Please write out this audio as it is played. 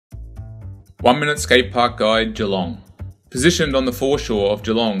1 Minute Skate Park Guide, Geelong. Positioned on the foreshore of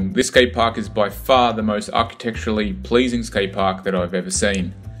Geelong, this skate park is by far the most architecturally pleasing skate park that I've ever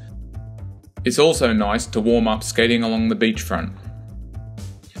seen. It's also nice to warm up skating along the beachfront.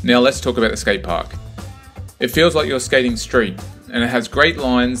 Now let's talk about the skate park. It feels like you're skating street, and it has great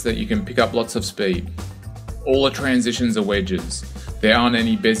lines that you can pick up lots of speed. All the transitions are wedges. There aren't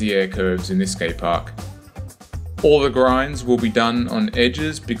any Bézier curves in this skate park. All the grinds will be done on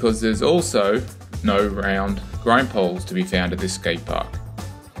edges because there's also no round grind poles to be found at this skate park.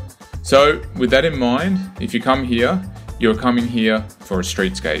 So with that in mind, if you come here, you're coming here for a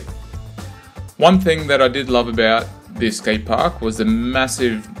street skate. One thing that I did love about this skate park was the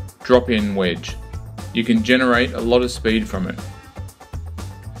massive drop-in wedge. You can generate a lot of speed from it.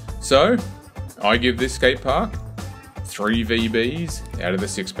 So I give this skate park 3 VBs out of the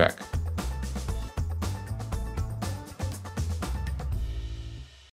 6-pack.